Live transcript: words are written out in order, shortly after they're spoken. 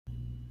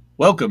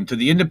Welcome to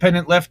the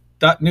Independent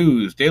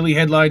Left.News Daily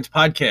Headlines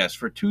Podcast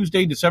for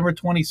Tuesday, December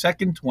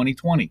 22nd,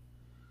 2020.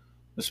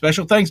 A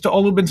special thanks to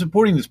all who've been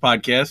supporting this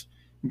podcast,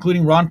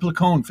 including Ron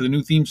Placone for the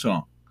new theme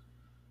song.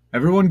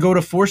 Everyone go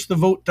to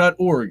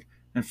forcethevote.org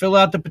and fill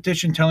out the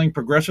petition telling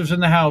progressives in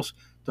the House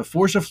to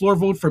force a floor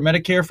vote for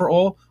Medicare for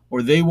all,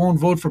 or they won't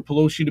vote for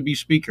Pelosi to be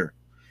Speaker.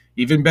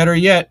 Even better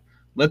yet,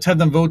 let's have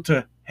them vote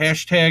to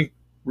hashtag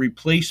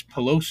replace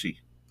Pelosi.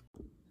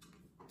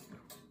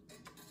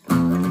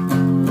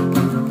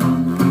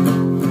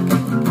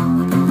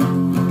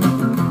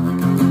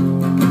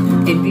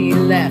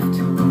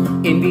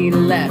 Indie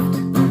left,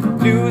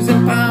 news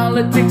and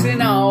politics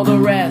and all the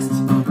rest.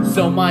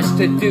 So much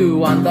to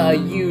do on the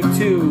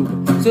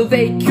YouTube, so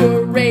they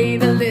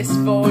curate a list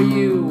for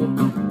you.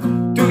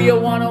 Do you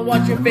want to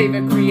watch your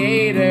favorite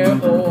creator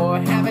or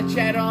have a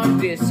chat on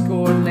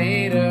Discord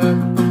later?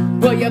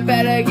 Well, you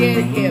better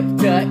get hip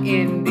to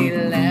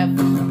Indie Left.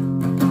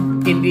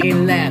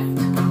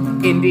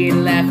 Indie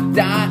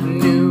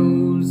Left.News.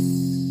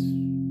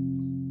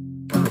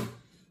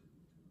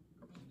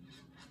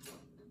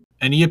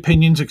 Any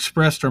opinions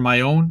expressed are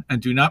my own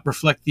and do not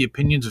reflect the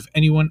opinions of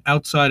anyone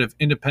outside of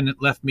Independent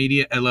Left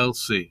Media,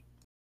 LLC.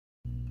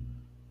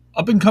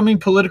 Up-and-coming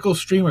political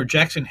streamer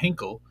Jackson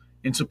Hinkle,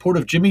 in support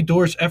of Jimmy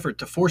Dore's effort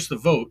to force the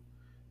vote,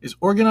 is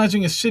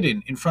organizing a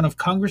sit-in in front of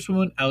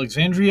Congresswoman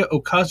Alexandria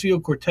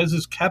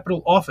Ocasio-Cortez's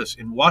Capitol office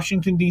in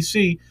Washington,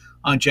 D.C.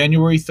 on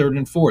January 3rd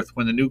and 4th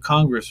when the new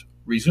Congress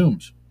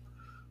resumes.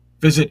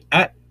 Visit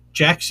at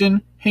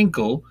Jackson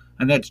Hinkle,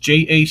 and that's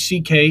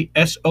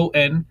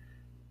JACKSON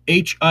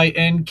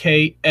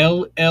HINKLLE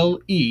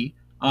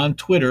on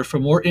Twitter for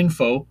more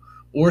info,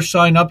 or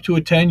sign up to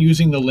attend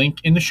using the link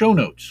in the show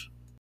notes.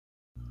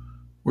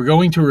 We're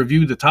going to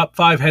review the top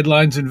 5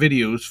 headlines and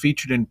videos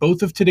featured in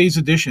both of today's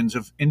editions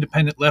of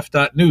Independent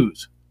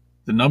Left.News,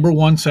 the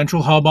 #1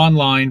 central hub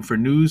online for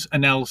news,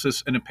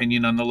 analysis, and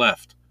opinion on the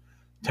left.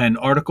 10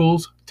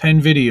 articles,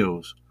 10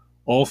 videos,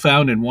 all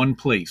found in one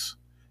place,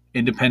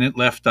 Independent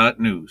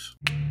Left.News.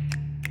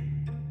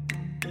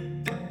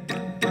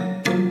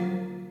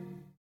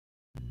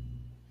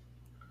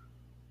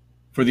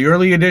 For the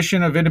early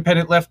edition of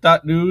Independent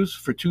Left.News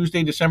for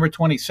Tuesday, December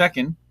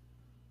 22nd,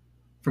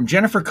 from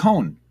Jennifer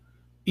Cohn,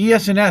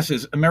 ES&S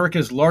is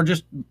America's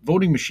largest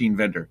voting machine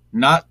vendor,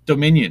 not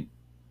Dominion.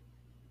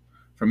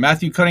 From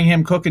Matthew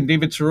Cunningham Cook and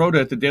David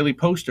Sirota at the Daily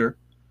Poster,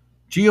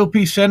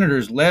 GOP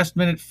Senator's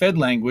last-minute Fed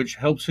language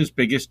helps his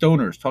biggest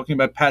donors, talking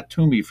about Pat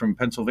Toomey from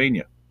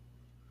Pennsylvania.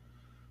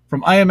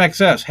 From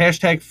IMXS,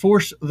 hashtag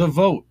force the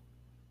vote,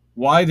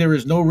 why there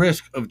is no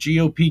risk of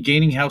GOP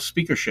gaining House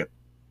speakership.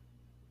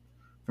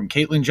 From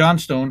Caitlin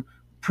Johnstone,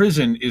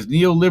 prison is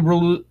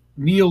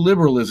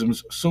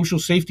neoliberalism's social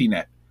safety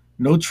net.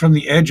 Notes from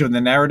the edge of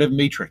the narrative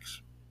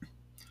matrix.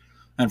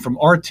 And from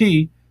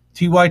RT,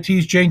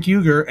 TYT's Cenk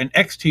Uygur and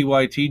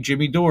ex-TYT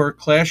Jimmy Dore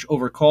clash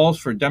over calls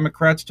for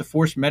Democrats to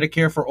force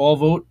Medicare for all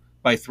vote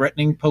by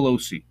threatening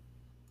Pelosi.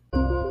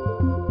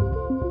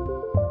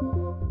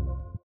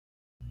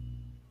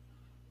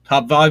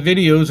 Top 5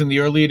 videos in the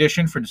early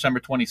edition for December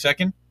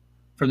 22nd.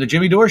 From The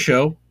Jimmy Dore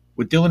Show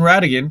with Dylan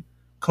Ratigan,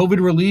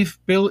 COVID relief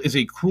bill is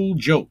a cruel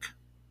joke.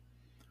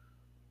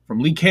 From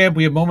Lee Camp,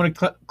 we have Moment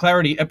of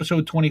Clarity,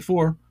 episode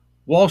 24.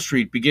 Wall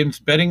Street begins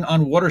betting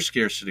on water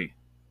scarcity.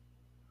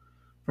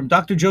 From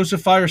Dr.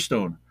 Joseph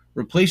Firestone,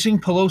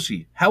 replacing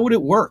Pelosi, how would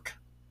it work?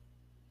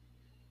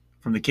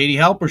 From the Katie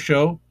Halper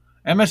Show,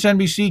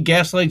 MSNBC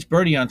gaslights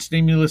Bernie on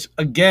stimulus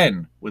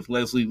again with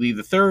Leslie Lee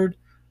III,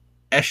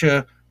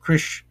 Esha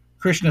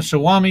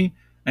Krishnaswamy,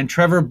 and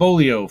Trevor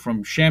Bolio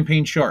from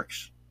Champagne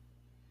Sharks.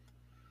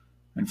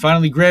 And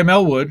finally, Graham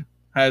Elwood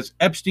has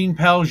Epstein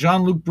pal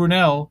Jean-Luc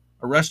Brunel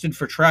arrested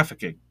for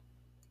trafficking.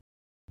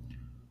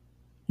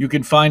 You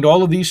can find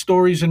all of these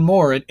stories and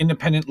more at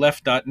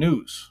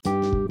IndependentLeft.News.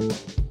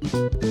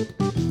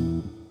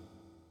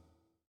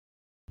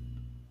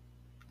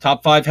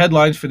 Top 5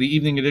 headlines for the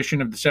evening edition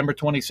of December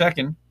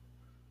 22nd.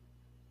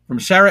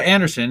 From Sarah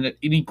Anderson at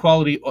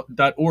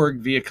inequality.org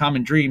via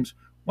Common Dreams,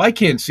 why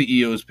can't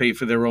CEOs pay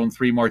for their own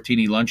 3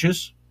 martini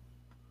lunches?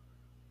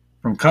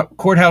 From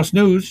Courthouse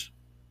News,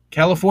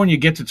 California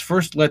gets its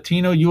first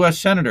Latino U.S.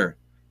 Senator.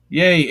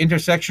 Yay,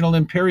 intersectional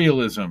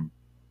imperialism.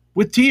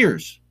 With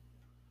tears.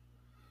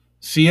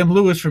 C.M.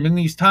 Lewis from In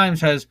These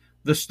Times has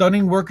the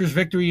stunning workers'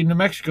 victory in New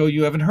Mexico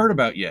you haven't heard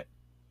about yet.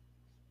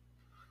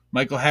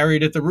 Michael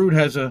Harriot at The Root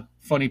has a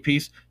funny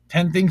piece,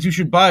 10 things you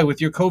should buy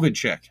with your COVID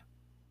check.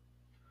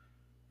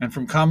 And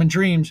from Common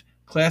Dreams,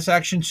 class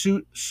action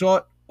suit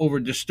sought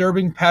over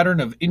disturbing pattern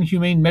of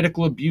inhumane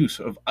medical abuse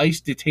of ICE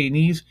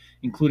detainees,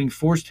 including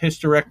forced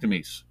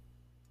hysterectomies.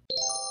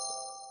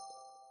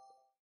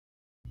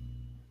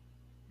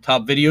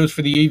 Top videos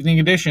for the evening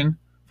edition.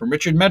 From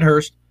Richard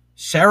Medhurst,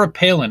 Sarah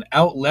Palin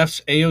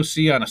out-lefts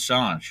AOC on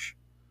Assange.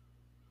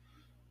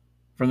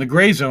 From the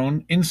Gray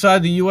Zone,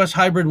 inside the U.S.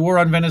 hybrid war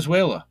on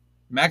Venezuela,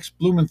 Max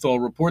Blumenthal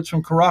reports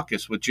from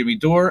Caracas with Jimmy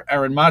Dore,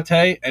 Aaron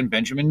Mate, and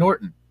Benjamin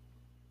Norton.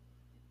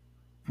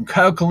 From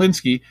Kyle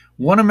Kulinski,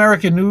 One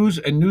American News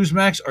and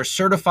Newsmax are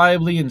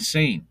certifiably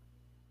insane.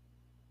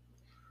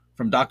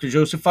 From Dr.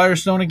 Joseph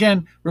Firestone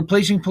again,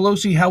 replacing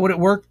Pelosi, how would it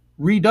work?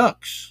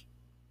 Redux.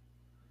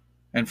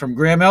 And from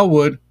Graham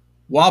Elwood,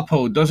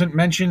 WAPO doesn't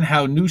mention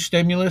how new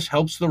stimulus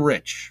helps the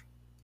rich.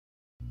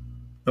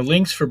 The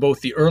links for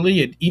both the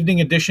early and evening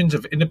editions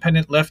of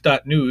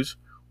IndependentLeft.News,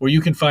 where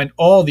you can find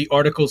all the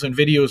articles and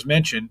videos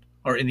mentioned,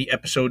 are in the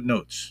episode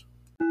notes.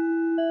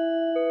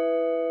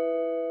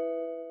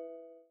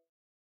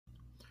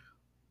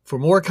 For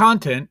more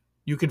content,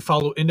 you can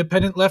follow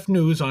Independent Left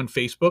News on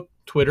Facebook,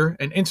 Twitter,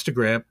 and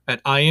Instagram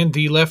at IND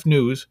Left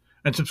News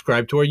and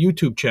subscribe to our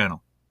YouTube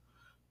channel.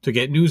 To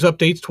get news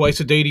updates twice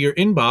a day to your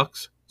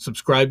inbox,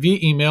 subscribe via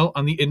email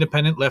on the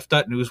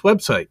IndependentLeft.News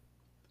website.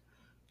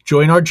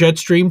 Join our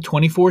Jetstream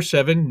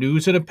 24/7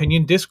 news and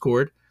opinion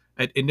Discord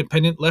at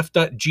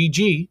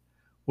IndependentLeft.gg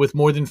with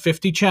more than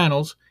 50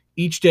 channels,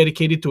 each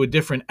dedicated to a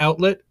different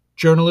outlet,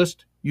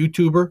 journalist,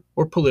 YouTuber,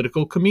 or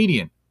political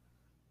comedian.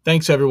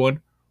 Thanks,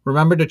 everyone.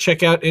 Remember to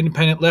check out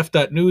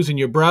IndependentLeft.News in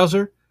your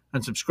browser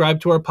and subscribe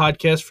to our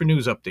podcast for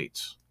news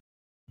updates.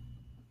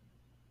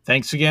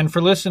 Thanks again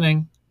for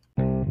listening.